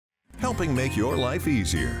helping make your life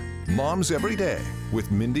easier. Moms Every Day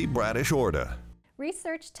with Mindy Bradish-Orda.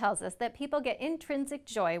 Research tells us that people get intrinsic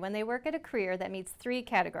joy when they work at a career that meets three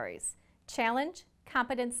categories: challenge,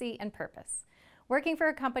 competency, and purpose. Working for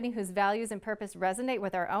a company whose values and purpose resonate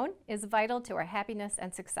with our own is vital to our happiness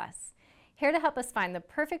and success. Here to help us find the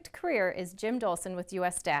perfect career is Jim Dolson with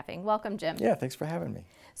US Staffing. Welcome, Jim. Yeah, thanks for having me.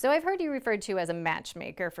 So I've heard you referred to as a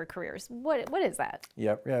matchmaker for careers. What is that?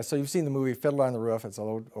 Yeah, so you've seen the movie Fiddler on the Roof. It's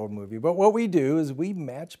an old movie. But what we do is we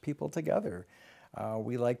match people together.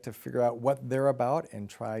 We like to figure out what they're about and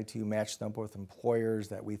try to match them with employers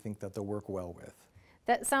that we think that they'll work well with.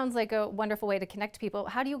 That sounds like a wonderful way to connect people.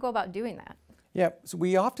 How do you go about doing that? Yeah, so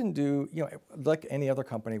we often do, like any other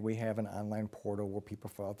company, we have an online portal where people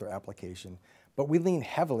fill out their application, but we lean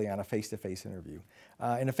heavily on a face-to-face interview.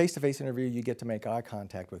 In a face-to-face interview, you get to make eye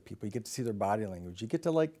contact with people. You get to see their body language. You get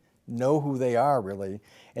to know who they are really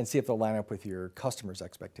and see if they'll line up with your customers'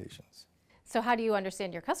 expectations. So how do you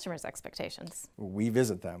understand your customers' expectations? We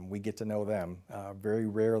visit them. We get to know them. Very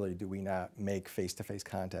rarely do we not make face-to-face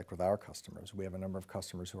contact with our customers. We have a number of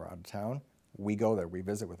customers who are out of town. We go there, we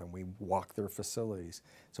visit with them, we walk their facilities,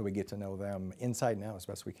 so we get to know them inside and out as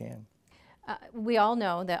best we can. We all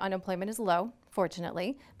know that unemployment is low,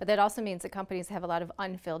 fortunately, but that also means that companies have a lot of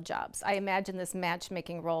unfilled jobs. I imagine this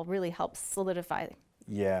matchmaking role really helps solidify.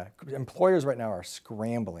 Yeah, employers right now are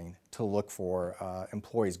scrambling to look for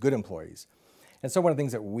employees, good employees. And so one of the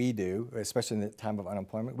things that we do, especially in the time of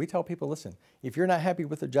unemployment, we tell people, listen, if you're not happy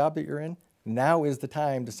with the job that you're in, now is the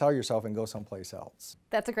time to sell yourself and go someplace else.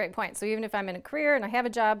 That's a great point. So even if I'm in a career and I have a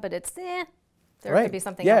job, but it's there right. Could be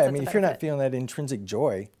something else. Yeah, I mean, if you're not feeling that intrinsic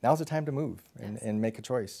joy, now's the time to move and make a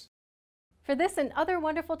choice. For this and other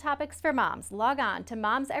wonderful topics for moms, log on to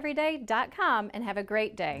momseveryday.com and have a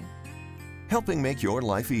great day. Helping make your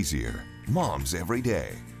life easier. Moms Every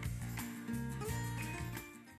Day.